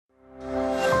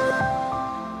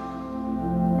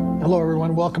Hello,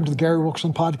 everyone. Welcome to the Gary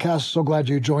Wilkerson podcast. So glad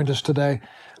you joined us today.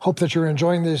 Hope that you're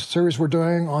enjoying this series we're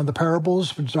doing on the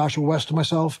parables with Joshua West and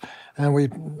myself, and we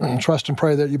trust and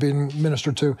pray that you're being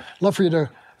ministered to. Love for you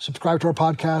to subscribe to our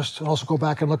podcast and also go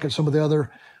back and look at some of the other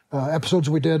episodes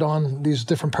we did on these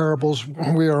different parables.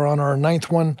 We are on our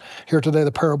 9th one here today,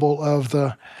 the parable of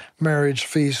the marriage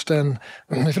feast. And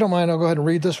if you don't mind, I'll go ahead and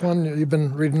read this one. You've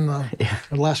been reading the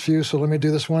last few, so let me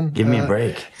do this one. Give me a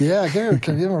break. Yeah, Gary,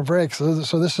 give him a break. So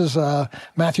this is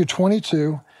Matthew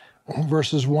 22,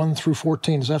 verses 1 through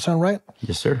 14. Does that sound right?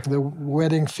 Yes, sir. The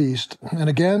wedding feast. And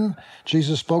again,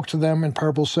 Jesus spoke to them in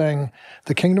parables, saying,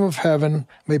 "The kingdom of heaven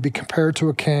may be compared to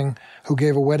a king who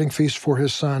gave a wedding feast for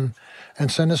his son, and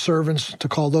sent his servants to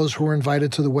call those who were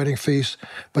invited to the wedding feast,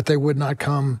 but they would not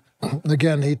come.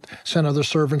 Again, he sent other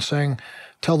servants, saying,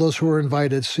 'Tell those who are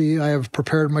invited, see, I have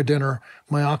prepared my dinner,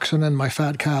 my oxen and my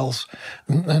fat cows,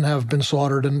 and have been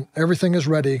slaughtered, and everything is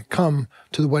ready. Come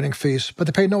to the wedding feast.' But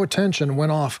they paid no attention and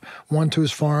went off, one to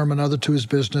his farm, another to his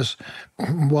business,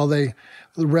 while the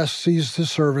rest seized his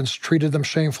servants, treated them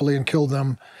shamefully, and killed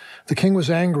them. The king was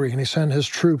angry, and he sent his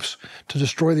troops to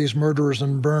destroy these murderers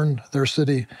and burn their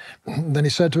city. Then he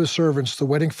said to his servants, 'The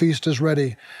wedding feast is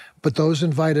ready, but those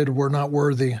invited were not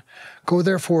worthy. Go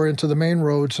therefore into the main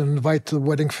roads and invite to the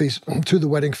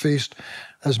wedding feast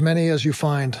as many as you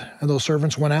find.' And those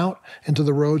servants went out into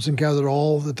the roads and gathered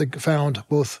all that they found,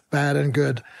 both bad and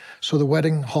good. So the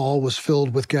wedding hall was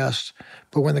filled with guests.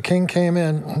 But when the king came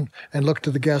in and looked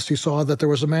at the guests, he saw that there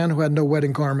was a man who had no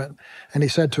wedding garment. And he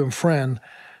said to him, 'Friend,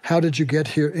 how did you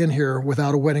get in here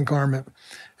without a wedding garment?'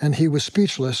 And he was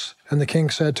speechless. And the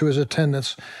king said to his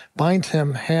attendants, 'Bind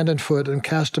him hand and foot and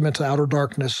cast him into outer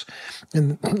darkness,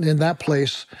 in that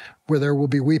place where there will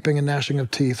be weeping and gnashing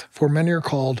of teeth. For many are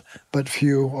called, but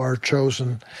few are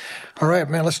chosen.'" All right,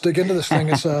 man, let's dig into this thing.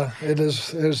 It's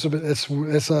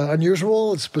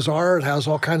unusual. It's bizarre. It has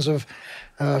all kinds of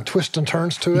twists and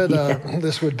turns to it.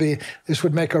 This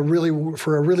would make for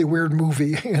a really weird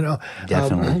movie, you know.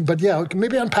 Definitely. But yeah,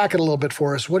 maybe unpack it a little bit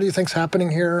for us. What do you think's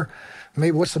happening here?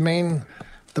 Maybe what's the main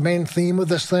theme of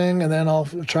this thing, and then I'll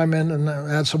chime in and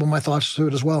add some of my thoughts to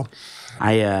it as well.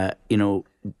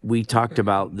 We talked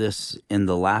about this in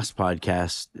the last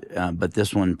podcast, but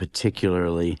this one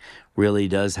particularly really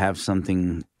does have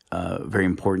something very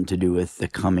important to do with the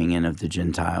coming in of the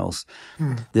Gentiles.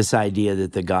 This idea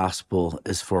that the gospel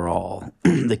is for all,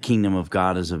 the kingdom of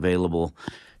God is available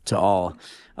to all,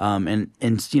 and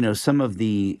some of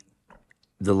the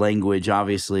language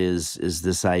obviously is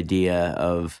this idea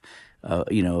of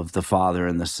of the Father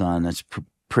and the Son. That's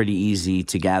pretty easy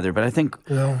to gather, but I think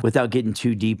without getting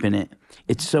too deep in it,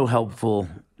 it's so helpful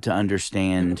to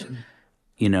understand,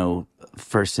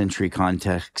 first century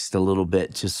context a little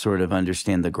bit to sort of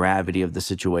understand the gravity of the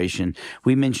situation.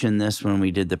 We mentioned this when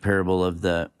we did the parable of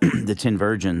the 10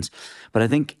 virgins, but I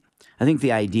think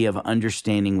the idea of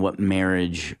understanding what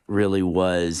marriage really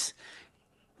was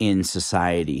in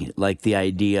society, like the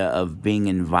idea of being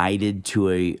invited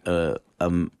to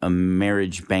a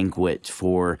marriage banquet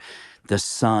for the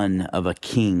son of a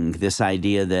king, this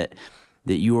idea that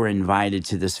you are invited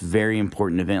to this very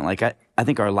important event. Like I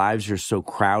think our lives are so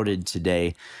crowded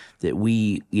today that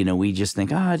we just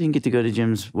think, I didn't get to go to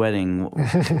Jim's wedding.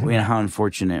 How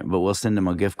unfortunate, but we'll send him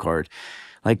a gift card.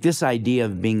 Like this idea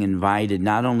of being invited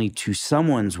not only to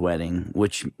someone's wedding,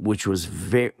 which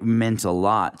meant a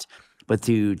lot, but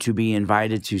to be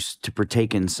invited to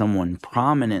partake in someone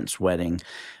prominent's wedding.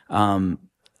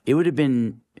 It would have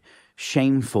been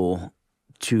shameful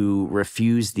to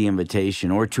refuse the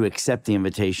invitation or to accept the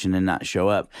invitation and not show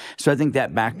up. So I think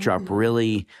that backdrop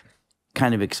really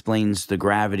kind of explains the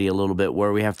gravity a little bit,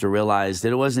 where we have to realize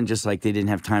that it wasn't just like they didn't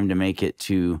have time to make it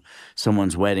to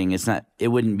someone's wedding. It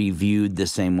wouldn't be viewed the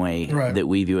same way that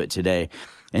we view it today.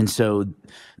 And so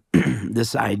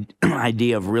this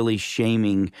idea of really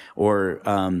shaming or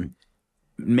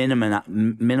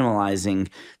minimalizing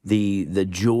the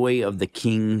joy of the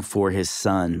king for his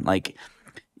son, like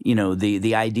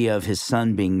the idea of his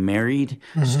son being married,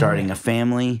 starting a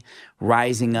family,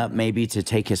 rising up maybe to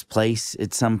take his place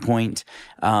at some point.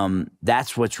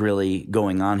 That's what's really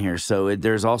going on here. So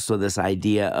there's also this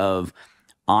idea of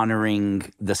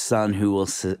honoring the son who will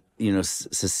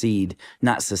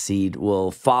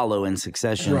will follow in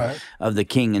succession of the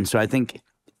king. And so I think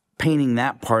painting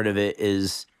that part of it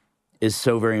is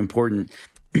so very important.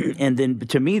 And then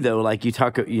to me, though, like you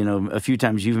talk, a few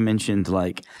times you've mentioned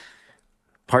like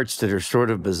parts that are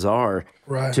sort of bizarre.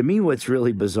 Right. To me, what's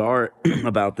really bizarre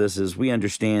about this is we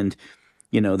understand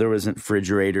there wasn't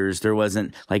refrigerators. There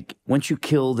wasn't like once you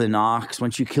killed an ox,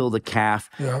 once you killed a calf,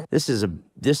 this is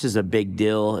a big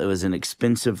deal. It was an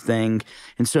expensive thing.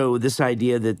 And so this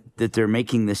idea that they're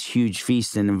making this huge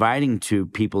feast and inviting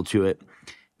people to it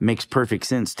makes perfect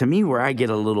sense. To me, where I get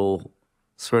a little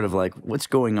sort of like, what's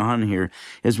going on here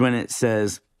is when it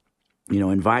says,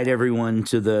 invite everyone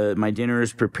to my dinner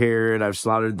is prepared. I've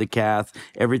slaughtered the calf.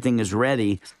 Everything is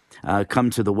ready. Come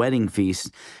to the wedding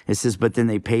feast. It says, but then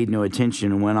they paid no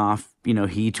attention and went off,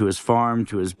 he to his farm,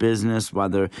 to his business, while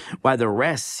the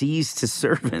rest seized his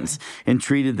servants and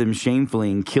treated them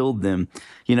shamefully and killed them.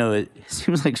 It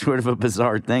seems like sort of a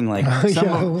bizarre thing. Like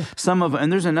some of,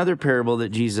 and there's another parable that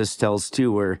Jesus tells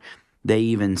too, where they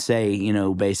even say,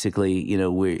 basically,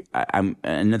 I'm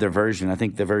another version. I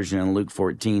think the version in Luke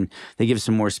 14, they give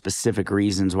some more specific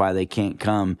reasons why they can't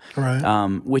come, right.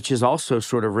 Which is also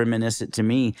sort of reminiscent to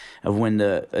me of when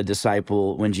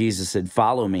when Jesus said,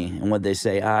 "Follow me," and what they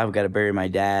say, "I've got to bury my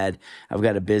dad. I've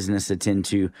got a business to tend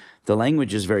to." The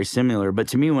language is very similar, but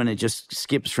to me, when it just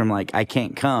skips from like, "I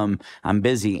can't come, I'm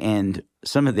busy," and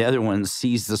some of the other ones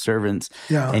seized the servants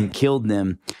and killed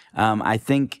them, I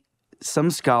think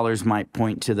some scholars might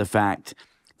point to the fact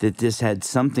that this had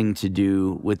something to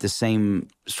do with the same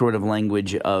sort of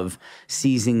language of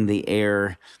seizing the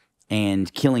heir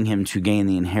and killing him to gain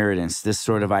the inheritance. This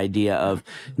sort of idea of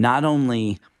not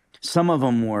only some of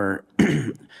them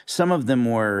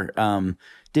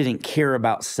didn't care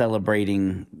about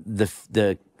celebrating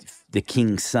the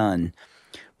king's son,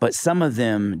 but some of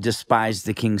them despised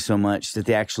the king so much that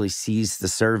they actually seized the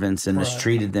servants and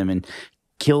mistreated them and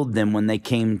killed them when they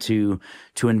came to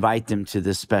invite them to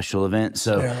this special event.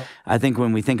 So I think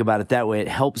when we think about it that way, it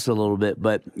helps a little bit.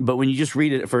 But when you just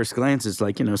read it at first glance, it's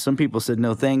like, some people said,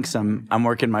 "No, thanks. I'm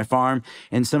working my farm."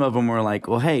 And some of them were like,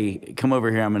 "Well, hey, come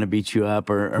over here. I'm going to beat you up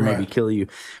or maybe kill you."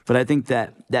 But I think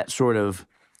that sort of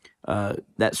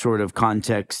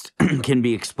context can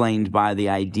be explained by the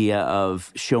idea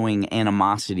of showing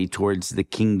animosity towards the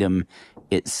kingdom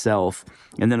itself.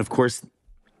 And then, of course,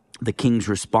 the king's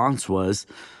response was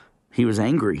he was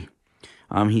angry.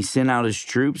 He sent out his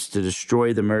troops to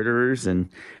destroy the murderers and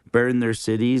burn their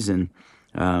cities. And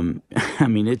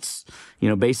it's,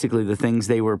 basically the things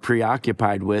they were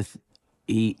preoccupied with.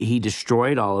 He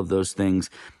destroyed all of those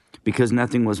things because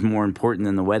nothing was more important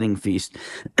than the wedding feast.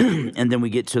 And then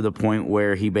we get to the point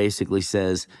where he basically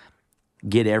says,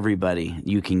 get everybody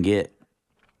you can get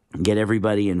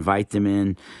everybody, invite them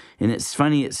in. And it's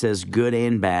funny, it says good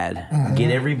and bad. Mm-hmm. Get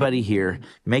everybody here,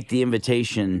 make the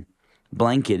invitation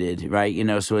blanketed, right?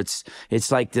 So it's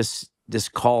like this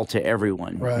call to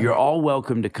everyone. Right. You're all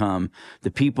welcome to come.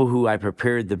 The people who I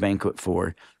prepared the banquet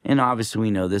for. And obviously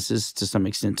we know this is to some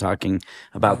extent talking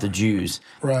about the Jews.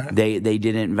 Right. They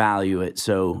didn't value it.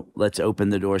 So let's open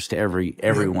the doors to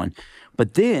everyone. Right.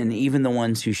 But then even the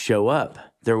ones who show up,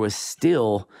 there was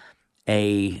still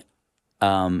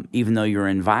even though you're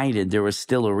invited, there was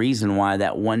still a reason why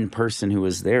that one person who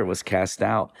was there was cast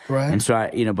out. Right. And so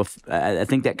I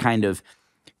think that kind of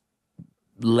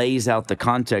lays out the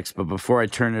context. But before I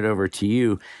turn it over to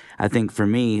you, I think for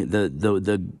me,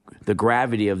 the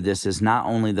gravity of this is not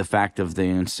only the fact of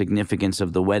the significance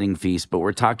of the wedding feast, but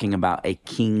we're talking about a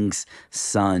king's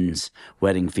son's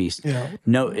wedding feast. Yeah.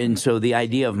 No, and so the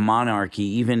idea of monarchy,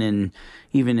 even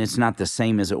it's not the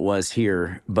same as it was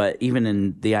here, but even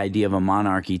in the idea of a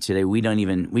monarchy today, we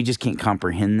just can't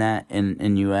comprehend that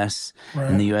in the U.S.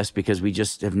 because we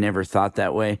just have never thought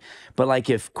that way. But like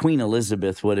if Queen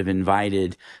Elizabeth would have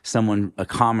invited a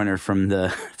commoner from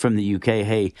the UK,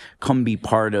 hey, come be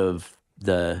part of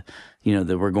that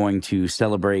we're going to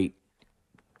celebrate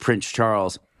Prince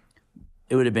Charles,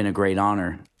 it would have been a great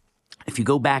honor. If you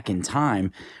go back in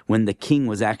time, when the king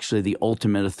was actually the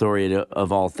ultimate authority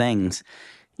of all things,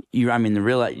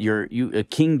 a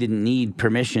king didn't need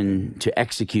permission to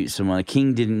execute someone. A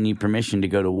king didn't need permission to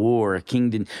go to war. A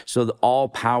king didn't. So all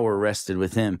power rested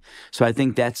with him. So I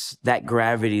think that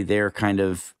gravity there kind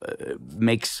of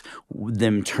makes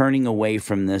them turning away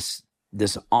from this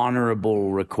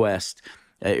honorable request.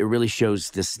 It really shows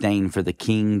disdain for the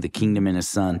king, the kingdom, and his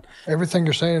son. Everything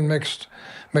you're saying makes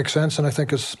sense, and I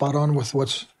think is spot on with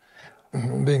what's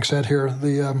being said here.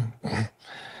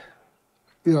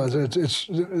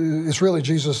 It's really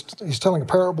Jesus. He's telling a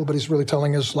parable, but he's really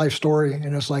telling his life story.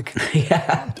 And it's like,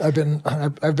 I've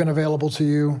been available to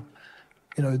you.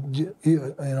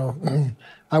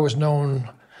 I was known.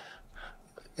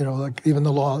 Like even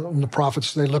the law and the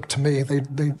prophets, they look to me.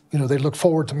 They look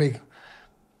forward to me.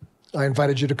 I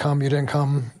invited you to come, you didn't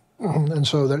come, and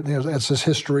so that's his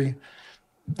history.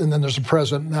 And then there's the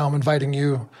present. Now I'm inviting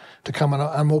you to come, and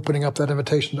I'm opening up that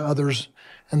invitation to others.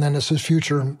 And then it's his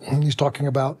future. He's talking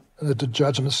about the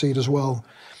judgment seat as well,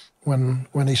 when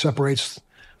he separates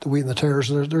the wheat and the tares.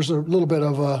 There's a little bit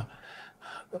of a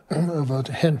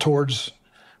hint towards,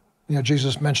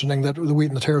 Jesus mentioning that the wheat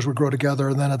and the tares would grow together,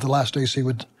 and then at the last days he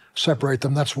would separate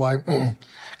them. That's why,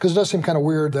 because it does seem kind of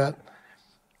weird that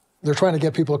they're trying to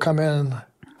get people to come in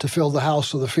to fill the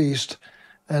house of the feast.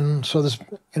 And so this,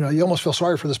 you almost feel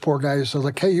sorry for this poor guy. So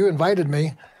like, hey, you invited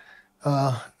me,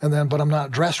 but I'm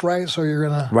not dressed right, so you're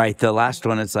gonna. Right. The last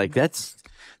one, it's like that's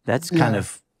kind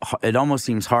of. It almost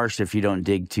seems harsh if you don't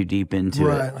dig too deep into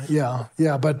it. Right.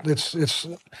 Yeah. But it's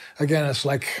again, it's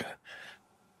like,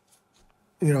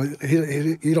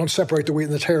 you don't separate the wheat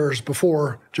and the tares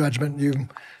before judgment. You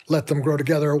let them grow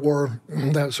together,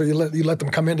 so you let them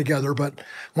come in together. But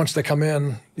once they come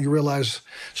in, you realize.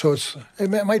 So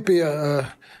it might be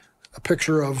a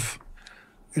picture of,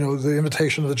 the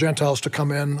invitation of the Gentiles to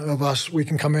come in, of us. We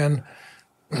can come in,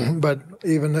 but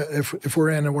even if we're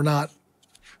in and we're not,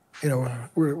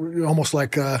 we're almost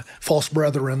like false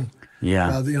brethren.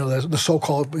 Yeah. The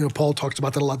so-called. Paul talks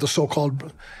about that a lot. The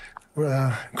so-called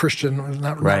Christian,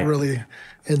 not really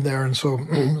in there, and so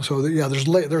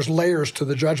there's layers to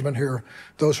the judgment here.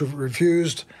 Those who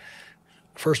refused,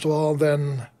 first of all,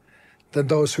 then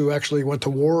those who actually went to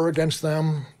war against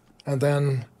them, and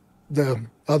then the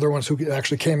other ones who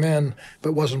actually came in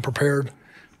but wasn't prepared.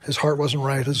 His heart wasn't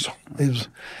right. And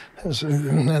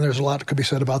there's a lot that could be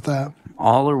said about that.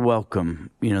 All are welcome.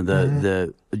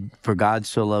 The for God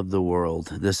so loved the world.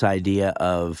 This idea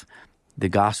of the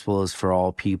gospel is for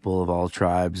all people of all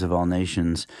tribes of all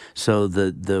nations. So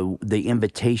the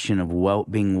invitation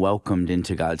of being welcomed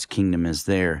into God's kingdom is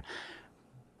there,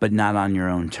 but not on your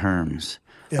own terms.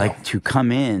 Yeah. Like to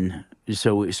come in.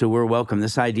 So we're welcome.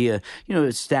 This idea,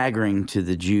 it's staggering to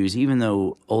the Jews, even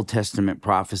though Old Testament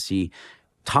prophecy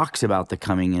talks about the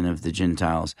coming in of the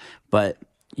Gentiles. But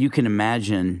you can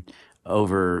imagine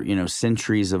over,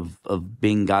 centuries of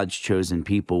being God's chosen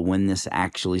people, when this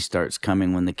actually starts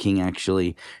coming, when the king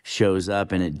actually shows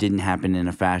up, and it didn't happen in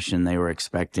a fashion they were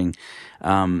expecting.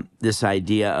 This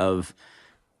idea of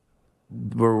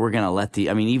we're going to let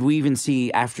we even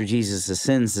see after Jesus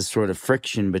ascends this sort of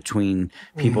friction between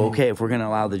people. Okay, if we're going to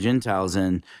allow the Gentiles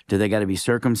in, do they got to be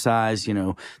circumcised?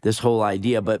 This whole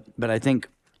idea. But I think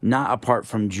not apart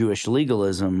from Jewish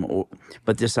legalism,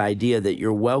 but this idea that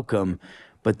you're welcome,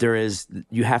 but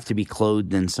you have to be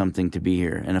clothed in something to be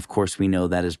here. And of course, we know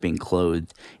that is being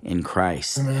clothed in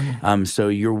Christ. So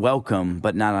you're welcome,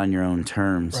 but not on your own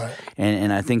terms. Right.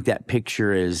 And I think that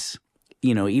picture is,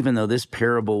 even though this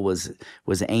parable was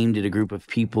aimed at a group of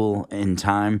people in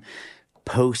time,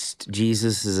 post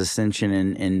Jesus' ascension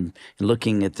and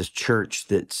looking at the church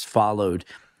that's followed,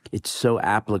 it's so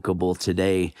applicable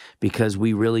today because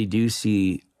we really do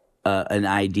see an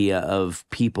idea of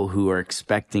people who are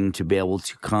expecting to be able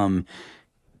to come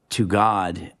to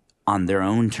God on their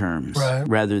own terms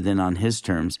rather than on his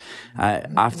terms. I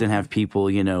often have people,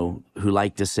 who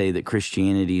like to say that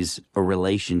Christianity's a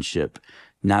relationship,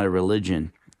 not a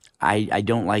religion. I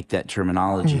don't like that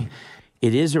terminology.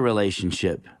 It is a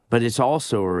relationship, but it's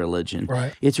also a religion.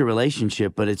 Right. It's a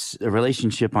relationship, but it's a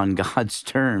relationship on God's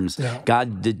terms. Yeah.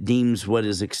 God deems what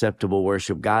is acceptable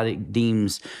worship. God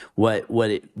deems what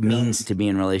it means to be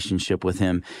in relationship with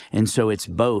him. And so it's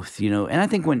both, And I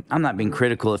think I'm not being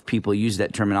critical if people use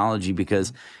that terminology,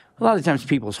 because a lot of times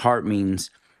people's heart means,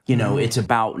 it's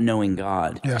about knowing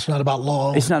God. Yeah, it's not about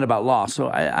law. It's not about law. So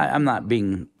I'm not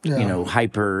being,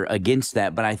 hyper against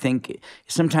that. But I think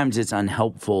sometimes it's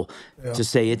unhelpful to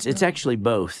say it's actually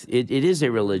both. It is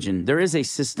a religion. There is a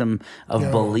system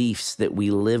of beliefs that we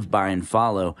live by and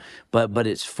follow, but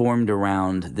it's formed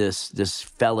around this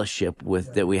fellowship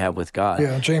that we have with God.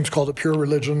 Yeah, James called it pure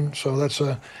religion. So it's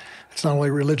not only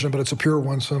religion, but it's a pure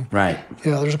one. So right.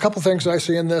 Yeah, there's a couple things that I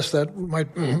see in this that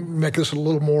might make this a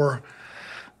little more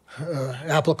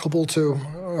applicable to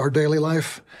our daily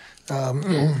life.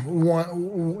 One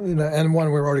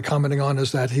we're already commenting on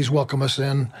is that he's welcomed us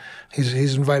in.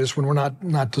 He's invited us when we're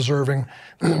not deserving.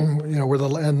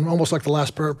 And almost like the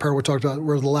last prayer we talked about,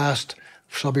 we're the last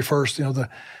shall be first.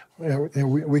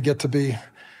 We get to be.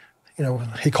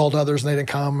 He called others and they didn't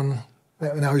come,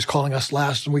 and now he's calling us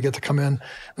last, and we get to come in.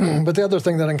 But the other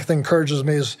thing that I think encourages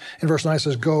me is in verse 9 it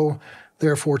says, "Go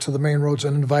therefore to the main roads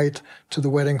and invite to the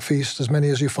wedding feast as many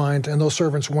as you find." And those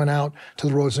servants went out to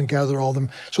the roads and gathered all of them.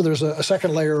 So there's a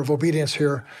second layer of obedience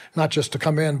here, not just to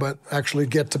come in, but actually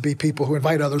get to be people who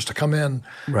invite others to come in.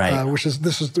 Right.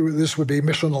 This would be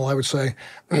missional, I would say.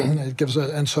 It gives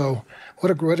and so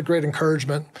what a great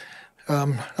encouragement.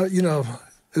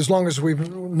 as long as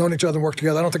we've known each other and worked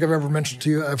together, I don't think I've ever mentioned to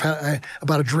you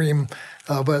about a dream,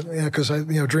 but because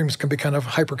dreams can be kind of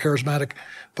hyper charismatic.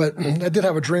 But I did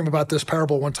have a dream about this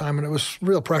parable one time, and it was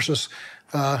real precious.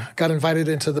 Got invited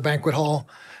into the banquet hall,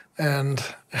 and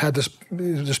had this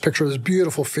picture of this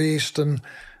beautiful feast, and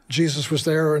Jesus was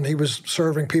there, and he was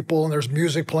serving people, and there's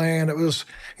music playing. It was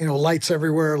lights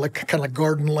everywhere, kind of like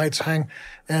garden lights hang,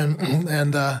 and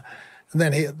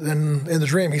then in the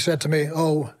dream he said to me,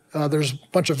 there's a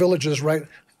bunch of villages, right?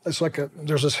 It's like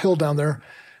there's this hill down there,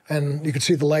 and you can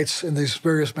see the lights in these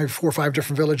various, maybe 4 or 5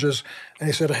 different villages. And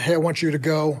he said, hey, I want you to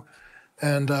go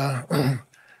and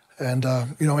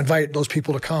invite those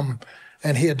people to come.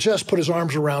 And he had just put his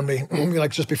arms around me,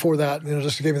 like just before that,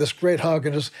 just to give me this great hug.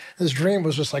 And this dream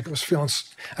was just like, it was feeling,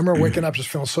 I remember waking up just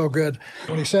feeling so good.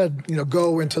 When he said,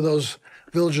 go into those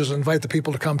villages and invite the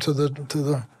people to come to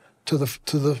the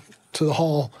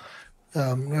hall.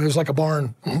 It was like a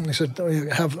barn. He said, go.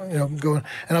 And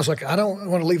I was like, I don't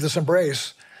want to leave this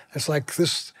embrace. It's like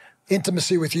this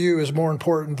intimacy with you is more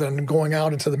important than going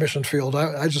out into the mission field.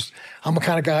 I'm a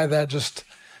kind of guy that just,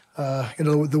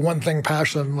 the one thing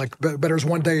passion, like better is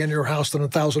one day in your house than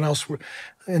 1,000 elsewhere,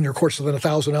 in your courts than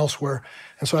 1,000 elsewhere.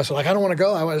 And so I said, I don't want to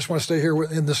go. I just want to stay here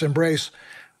in this embrace.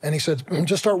 And he said,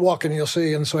 just start walking and you'll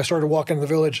see. And so I started walking in the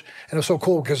village, and it was so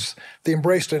cool because the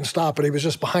embrace didn't stop, but he was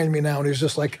just behind me now. And he was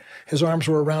just like, his arms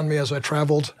were around me as I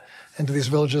traveled into these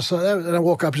villages. So and I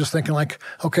woke up just thinking like,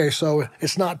 okay, so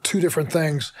it's not two different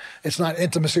things. It's not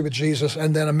intimacy with Jesus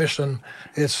and then a mission.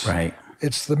 It's right.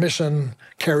 It's the mission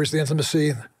carries the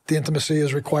intimacy. The intimacy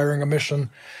is requiring a mission.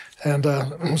 And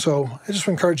so I just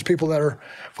encourage people that are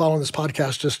following this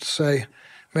podcast just to say,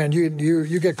 man,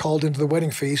 you get called into the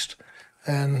wedding feast.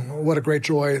 And what a great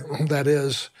joy that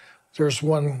is. There's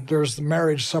the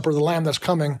marriage supper of the Lamb that's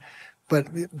coming, but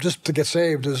just to get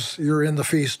saved is you're in the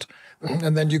feast,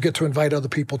 and then you get to invite other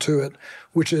people to it,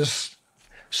 which is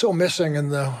so missing in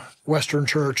the Western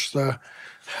church.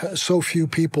 So few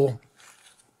people.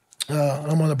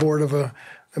 I'm on the board of a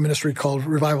ministry called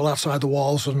Revival Outside the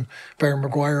Walls, and Barry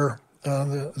McGuire,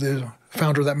 the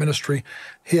founder of that ministry,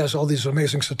 he has all these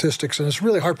amazing statistics, and it's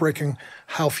really heartbreaking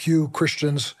how few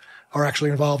Christians are actually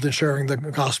involved in sharing the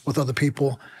gospel with other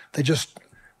people. They just,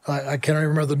 I can't even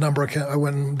remember the number. I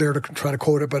wouldn't dare to try to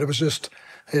quote it, but it was just,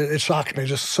 it shocked me.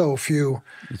 Just so few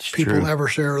people ever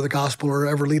share the gospel or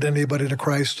ever lead anybody to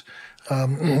Christ.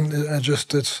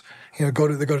 It's they go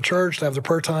to church, they have their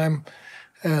prayer time,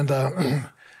 and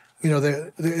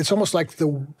it's almost like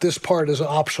this part is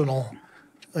optional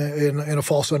in a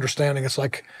false understanding. It's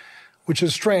like, which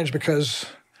is strange because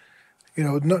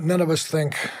none of us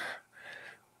think.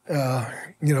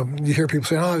 You hear people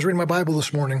say, I was reading my Bible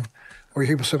this morning. Or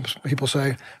people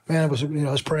say, man, I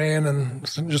was praying and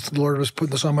just the Lord was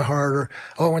putting this on my heart. Or,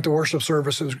 I went to worship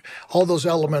services. All those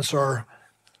elements are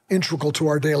integral to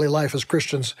our daily life as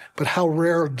Christians. But how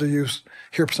rare do you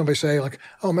hear somebody say, like,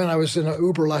 oh, man, I was in an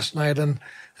Uber last night and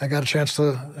I got a chance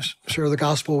to share the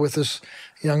gospel with this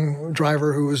young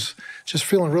driver who was just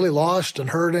feeling really lost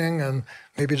and hurting and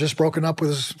maybe just broken up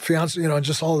with his fiance,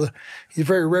 just you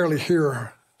very rarely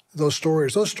hear those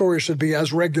stories. Those stories should be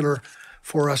as regular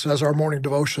for us as our morning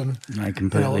devotion. I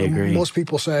completely agree. Most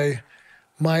people say,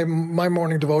 my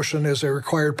morning devotion is a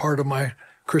required part of my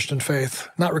Christian faith.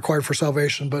 Not required for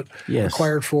salvation, but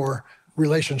required for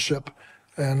relationship.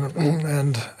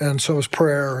 And so is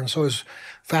prayer, and so is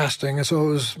fasting, and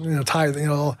so is tithing.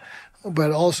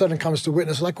 But all of a sudden it comes to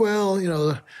witness, like, well,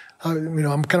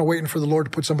 I'm kind of waiting for the Lord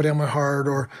to put somebody on my heart,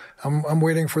 or I'm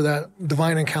waiting for that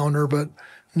divine encounter, but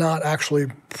not actually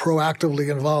proactively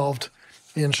involved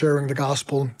in sharing the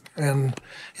gospel. And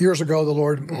years ago, the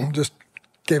Lord just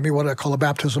gave me what I call a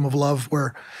baptism of love,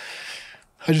 where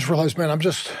I just realized, man,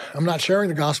 I'm not sharing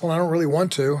the gospel, and I don't really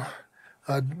want to.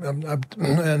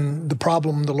 And the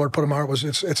problem the Lord put in my heart was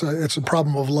it's a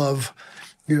problem of love.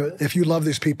 If you love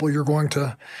these people, you're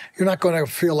not going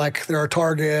to feel like they're a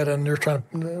target and you're trying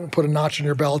to put a notch in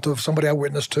your belt of somebody I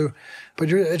witnessed to. But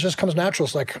it just comes natural.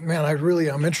 It's like, man,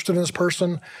 I'm interested in this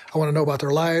person. I want to know about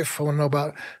their life. I want to know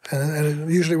about, and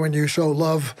usually when you show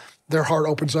love, their heart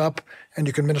opens up and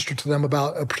you can minister to them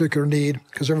about a particular need,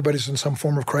 because everybody's in some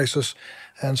form of crisis.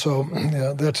 And so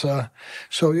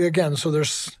so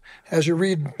there's, as you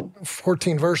read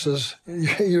 14 verses,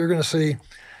 you're going to see,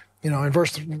 in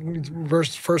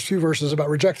first few verses about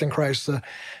rejecting Christ, then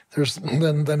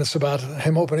it's about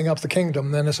him opening up the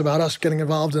kingdom. Then it's about us getting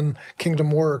involved in kingdom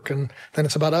work, and then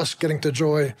it's about us getting to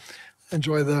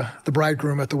enjoy the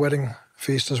bridegroom at the wedding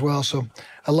feast as well. So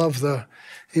I love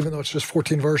even though it's just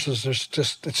 14 verses, it's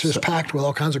just packed with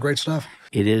all kinds of great stuff.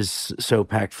 It is so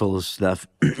packed full of stuff.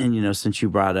 And, since you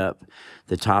brought up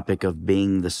the topic of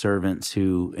being the servants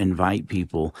who invite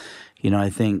people, I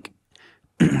think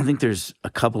there's a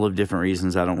couple of different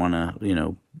reasons. I don't want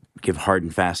to, give hard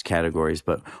and fast categories,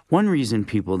 but one reason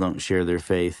people don't share their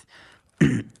faith,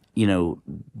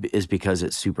 is because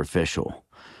it's superficial.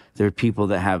 There are people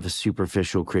that have a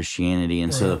superficial Christianity,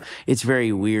 and so it's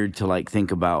very weird to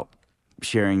think about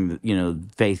sharing,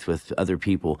 faith with other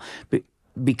people, but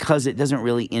because it doesn't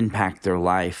really impact their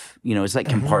life. It's like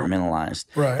compartmentalized.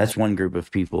 Right. That's one group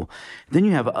of people. Then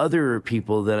you have other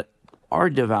people that are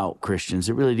devout Christians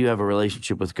that really do have a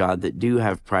relationship with God, that do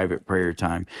have private prayer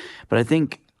time. But I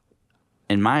think,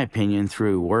 in my opinion,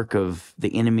 through work of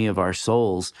the enemy of our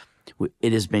souls,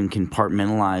 it has been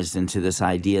compartmentalized into this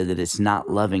idea that it's not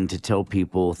loving to tell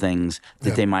people things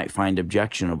that they might find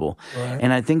objectionable. Right.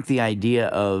 And I think the idea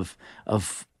of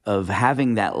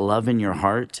having that love in your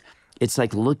heart, it's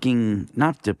like looking,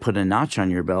 not to put a notch on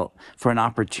your belt, for an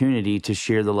opportunity to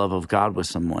share the love of God with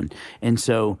someone. And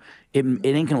so it ain't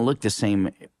going to look the same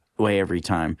way every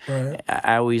time. Right.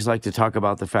 I always like to talk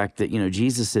about the fact that,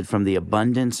 Jesus said, from the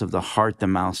abundance of the heart, the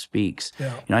mouth speaks.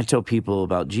 Yeah. I tell people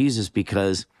about Jesus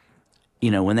because,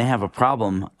 when they have a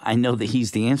problem, I know that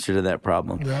he's the answer to that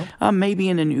problem. Yeah. Maybe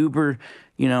in an Uber,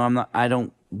 I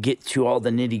don't get to all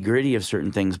the nitty gritty of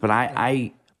certain things, but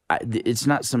I it's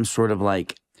not some sort of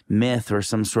myth or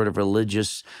some sort of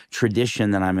religious tradition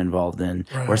that I'm involved in,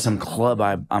 or some club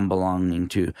I'm belonging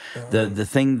to.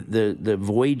 The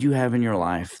void you have in your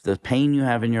life, the pain you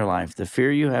have in your life, the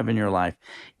fear you have in your life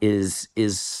is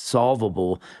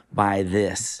solvable by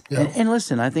this. Yeah. And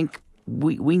listen, I think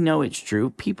we know it's true.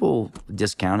 People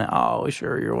discount it. Oh,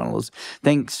 sure, you're one of those.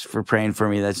 Thanks for praying for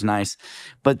me. That's nice.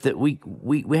 But that we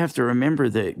have to remember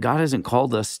that God hasn't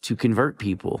called us to convert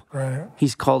people. Right.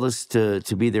 He's called us to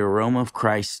be the aroma of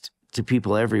Christ to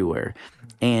people everywhere.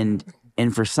 And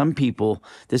for some people,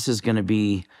 this is going to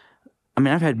be,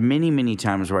 I've had many, many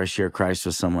times where I share Christ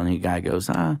with someone, and the guy goes,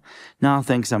 no,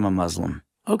 thanks, I'm a Muslim.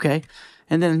 Okay.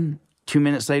 And then 2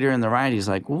 minutes later in the ride, he's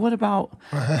like, well, what about,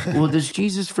 does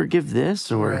Jesus forgive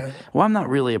this? Or, well, I'm not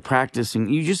really a practicing.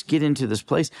 You just get into this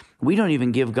place. We don't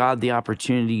even give God the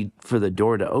opportunity for the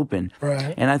door to open.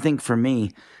 Right. And I think for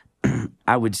me,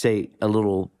 I would say a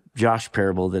little Josh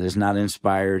parable that is not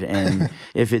inspired. And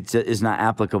if it is not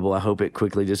applicable, I hope it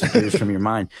quickly disappears from your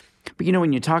mind. But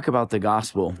when you talk about the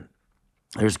gospel,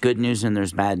 there's good news and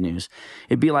there's bad news.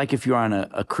 It'd be like if you're on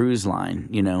a cruise line,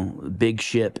 big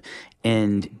ship,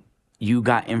 and you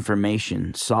got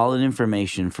information, solid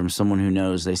information from someone who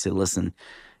knows. They say, listen,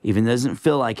 even though it doesn't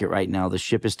feel like it right now, the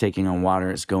ship is taking on water,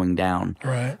 it's going down.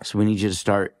 Right. So we need you to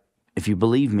start, if you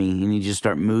believe me, you need you to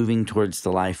start moving towards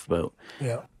the lifeboat.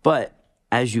 Yeah. But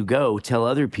as you go, tell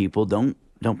other people, don't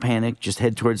panic, just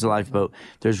head towards the lifeboat.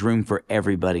 There's room for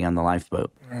everybody on the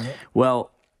lifeboat. Right. Well,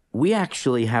 we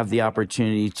actually have the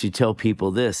opportunity to tell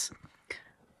people this.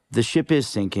 The ship is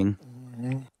sinking.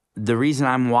 Mm-hmm. The reason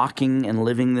I'm walking and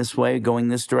living this way, going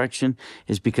this direction,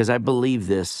 is because I believe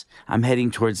this. I'm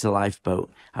heading towards the lifeboat.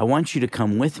 I want you to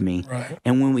come with me. Right.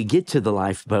 And when we get to the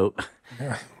lifeboat,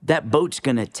 that boat's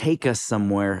going to take us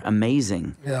somewhere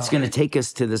amazing. Yeah. It's going to take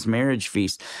us to this marriage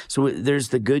feast. So there's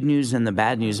the good news and the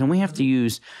bad news. And we have to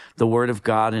use the word of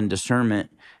God and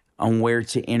discernment on where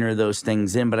to enter those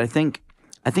things in. But I think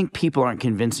people aren't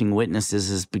convincing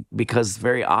witnesses because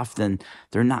very often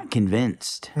they're not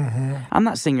convinced. Mm-hmm. I'm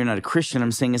not saying you're not a Christian.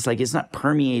 I'm saying it's not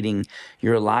permeating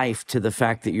your life to the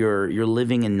fact that you're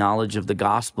living in knowledge of the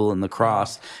gospel and the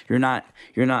cross. You're not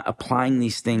applying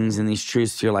these things and these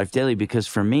truths to your life daily. Because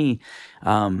for me,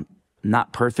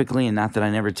 not perfectly, and not that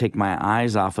I never take my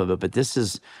eyes off of it, but this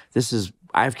is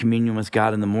I have communion with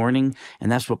God in the morning,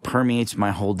 and that's what permeates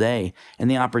my whole day.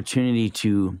 And the opportunity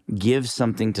to give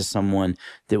something to someone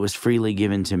that was freely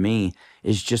given to me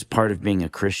is just part of being a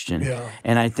Christian. Yeah.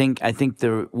 And I think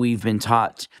we've been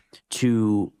taught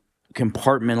to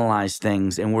compartmentalize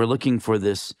things, and we're looking for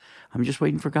this. I'm just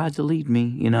waiting for God to lead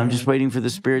me. I'm just waiting for the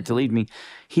Spirit to lead me.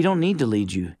 He don't need to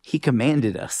lead you. He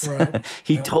commanded us. Right.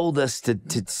 He told us to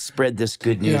spread this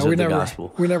good news of the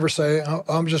gospel. We never say,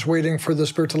 I'm just waiting for the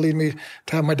Spirit to lead me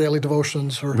to have my daily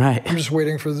devotions, or I'm just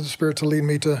waiting for the Spirit to lead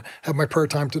me to have my prayer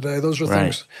time today. Those are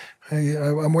things.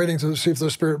 I'm waiting to see if the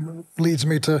Spirit leads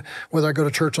me to whether I go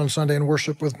to church on Sunday and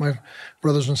worship with my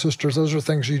brothers and sisters. Those are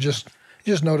things you just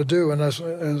know to do.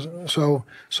 And so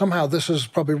somehow this is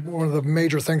probably one of the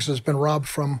major things that's been robbed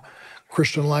from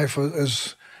Christian life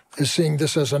is seeing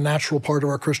this as a natural part of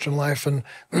our Christian life. And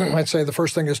I'd say the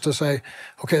first thing is to say,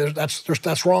 okay,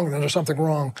 that's wrong, then there's something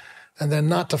wrong. and then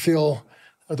not to feel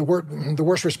the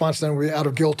worst response then would be out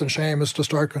of guilt and shame is to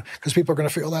start, because people are going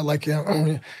to feel that like,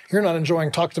 you're not enjoying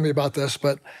talking to me about this,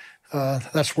 but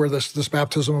that's where this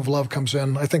baptism of love comes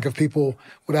in. I think if people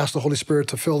would ask the Holy Spirit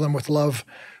to fill them with love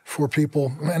for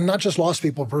people, and not just lost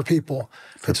people, but people.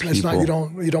 It's not, you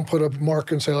don't put a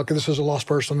mark and say, okay, this is a lost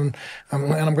person, and I'm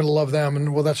going to love them,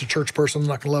 and well, that's a church person, I'm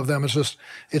not going to love them.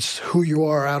 It's who you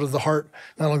are out of the heart.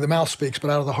 Not only the mouth speaks, but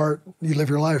out of the heart you live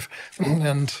your life.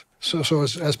 And so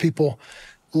as people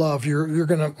love, you're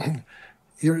not going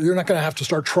to have to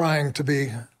start trying to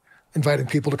be inviting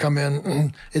people to come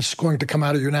in. It's going to come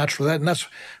out of you naturally. And that's,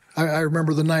 I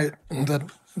remember the night that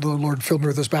the Lord filled me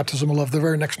with this baptism of love. The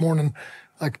very next morning,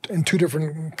 like in 2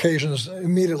 different occasions,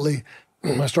 immediately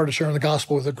I started sharing the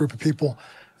gospel with a group of people.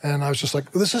 And I was just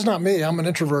like, this is not me. I'm an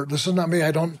introvert. This is not me.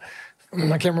 I can't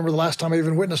remember the last time I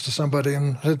even witnessed to somebody.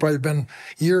 And it had probably been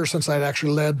years since I'd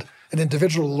actually led an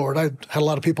individual to the Lord. I had a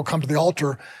lot of people come to the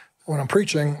altar when I'm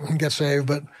preaching and get saved,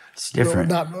 but it's different.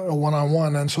 Not a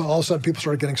one-on-one. And so all of a sudden people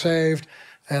started getting saved,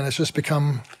 and it's just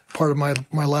become part of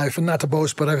my life. And not to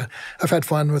boast, but I've had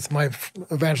fun with my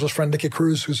evangelist friend, Nikki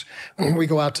Cruz, we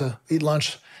go out to eat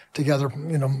lunch together,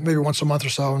 maybe once a month or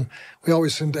so. And we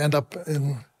always seem to end up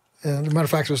and as a matter of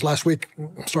fact, it was last week,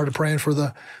 started praying for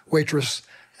the waitress,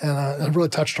 and it really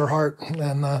touched her heart.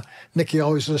 And Nikki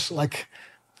always just like,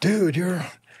 dude,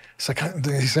 it's like,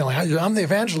 he's saying, like, I'm the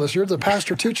evangelist, you're the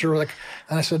pastor teacher. And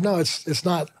I said, no, it's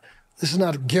not. This is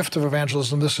not a gift of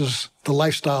evangelism. This is the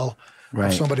lifestyle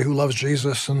of somebody who loves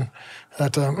Jesus, and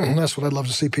that's what I'd love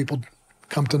to see people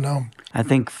come to know. I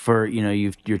think for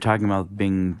you're talking about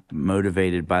being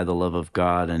motivated by the love of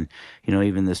God, and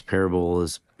even this parable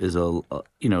is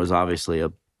obviously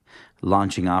a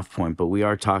launching off point, but we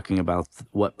are talking about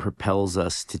what propels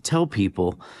us to tell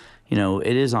people.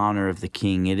 It is honor of the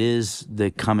King. It is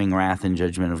the coming wrath and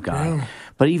judgment of God. Yeah.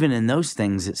 But even in those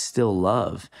things, it's still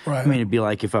love. Right. I mean, it'd be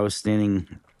like if I was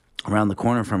standing around the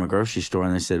corner from a grocery store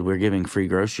and they said, we're giving free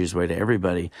groceries away to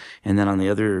everybody. And then on the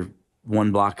other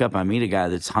 1 block up, I meet a guy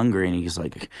that's hungry, and he's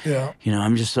like,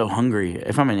 I'm just so hungry.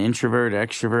 If I'm an introvert,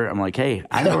 extrovert, I'm like, hey,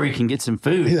 I know where you can get some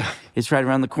food. Yeah. It's right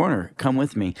around the corner. Come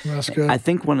with me. That's good. I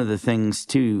think one of the things,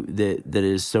 too, that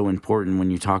is so important when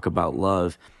you talk about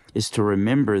love is to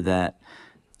remember that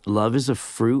love is a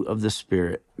fruit of the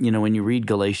Spirit. When you read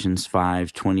Galatians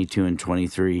 5:22 and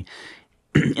 23,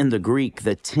 in the Greek,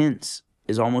 the tense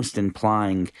is almost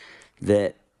implying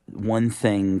that one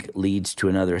thing leads to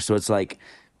another. So it's like,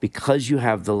 because you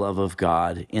have the love of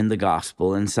God in the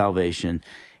gospel and salvation,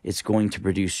 it's going to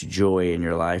produce joy in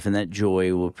your life, and that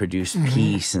joy will produce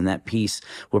peace, and that peace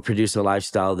will produce a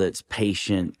lifestyle that's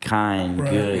patient, kind,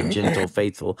 good, gentle,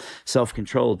 faithful,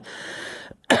 self-controlled.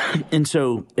 And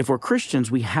so if we're Christians,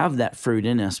 we have that fruit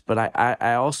in us, but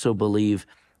I also believe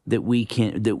that we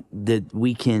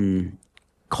can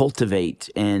cultivate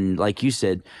and, like you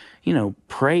said,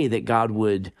 pray that God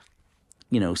would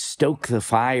stoke the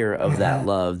fire of that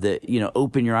love, that,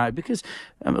 open your eye. Because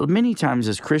many times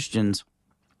as Christians,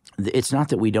 it's not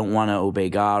that we don't want to obey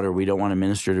God or we don't want to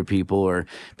minister to people or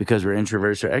because we're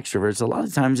introverts or extroverts. A lot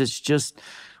of times it's just,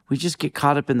 we just get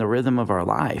caught up in the rhythm of our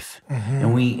life,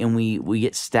 and we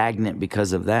get stagnant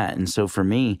because of that. And so for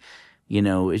me,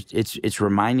 it's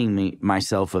reminding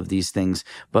myself of these things.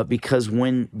 But because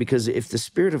if the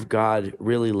Spirit of God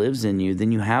really lives in you,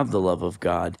 then you have the love of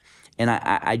God. And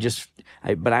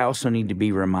but I also need to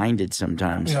be reminded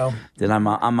sometimes that I'm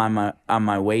on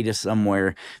my way to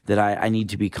somewhere, that I need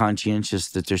to be conscientious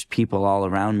that there's people all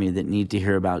around me that need to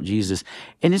hear about Jesus.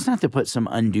 And it's not to put some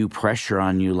undue pressure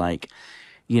on you, like,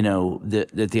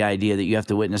 the idea that you have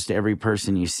to witness to every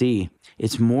person you see.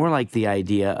 It's more like the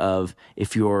idea of,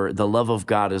 if the love of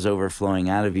God is overflowing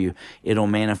out of you, it'll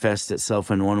manifest itself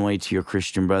in one way to your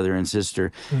Christian brother and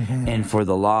sister. And for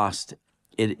the lost,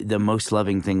 the most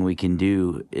loving thing we can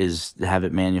do is have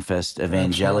it manifest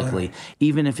evangelically,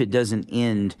 even if it doesn't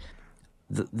end.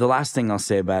 The last thing I'll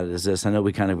say about it is this. I know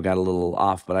we kind of got a little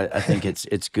off, but I think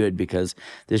it's good because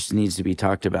this needs to be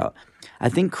talked about. I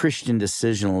think Christian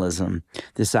decisionalism,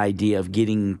 this idea of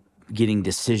getting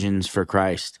decisions for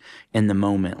Christ in the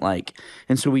moment,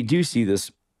 and so we do see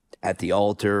this at the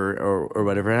altar or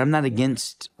whatever. And I'm not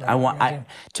against.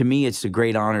 To me, it's a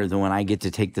great honor that when I get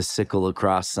to take the sickle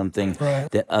across something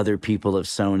that other people have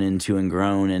sown into and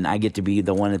grown, and I get to be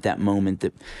the one at that moment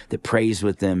that prays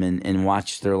with them and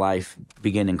watch their life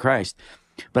begin in Christ.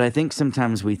 But I think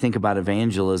sometimes we think about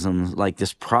evangelism like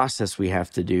this process we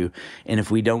have to do, and if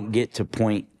we don't get to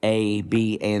point A,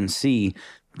 B, and C,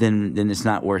 then it's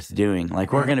not worth doing.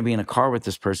 Like, we're going to be in a car with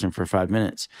this person for 5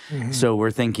 minutes. So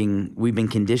we've been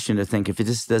conditioned to think if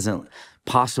this doesn't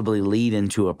possibly lead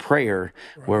into a prayer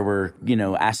where we're,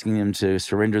 asking them to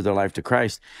surrender their life to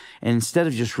Christ. And instead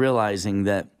of just realizing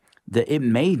that it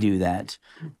may do that,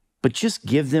 but just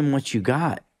give them what you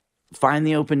got. Find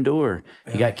the open door.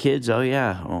 You got kids? Oh,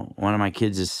 yeah. Well, one of my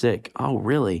kids is sick. Oh,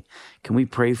 really? Can we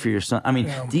pray for your son? I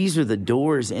mean, these are the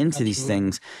doors into these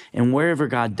things. And wherever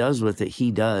God does with it,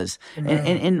 he does.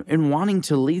 And wanting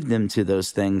to lead them to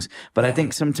those things. But I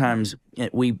think sometimes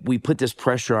we put this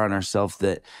pressure on ourselves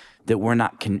that we're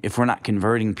not if we're not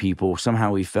converting people,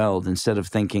 somehow we failed, instead of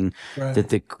thinking that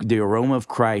the aroma of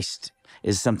Christ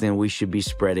is something we should be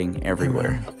spreading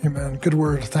everywhere. Amen. Good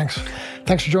word. Thanks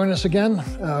for joining us again.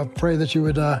 Pray that you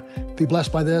would be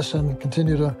blessed by this and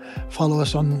continue to follow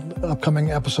us on upcoming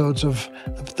episodes of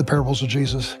the Parables of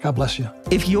Jesus. God bless you.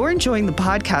 If you're enjoying the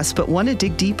podcast but want to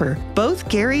dig deeper, both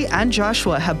Gary and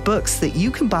Joshua have books that you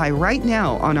can buy right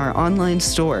now on our online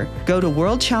store. Go to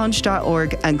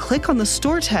worldchallenge.org and click on the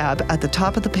store tab at the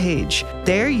top of the page.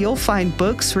 There you'll find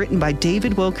books written by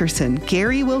David Wilkerson,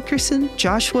 Gary Wilkerson,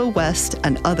 Joshua West,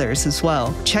 and others as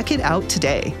well. Check it out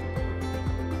today.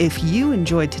 If you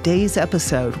enjoyed today's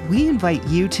episode, we invite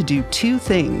you to do 2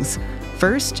 things.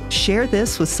 First, share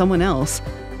this with someone else.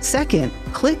 Second,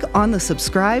 click on the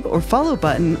subscribe or follow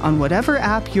button on whatever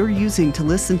app you're using to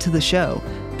listen to the show.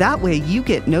 That way you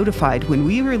get notified when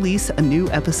we release a new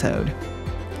episode.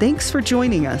 Thanks for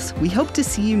joining us. We hope to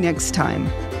see you next time.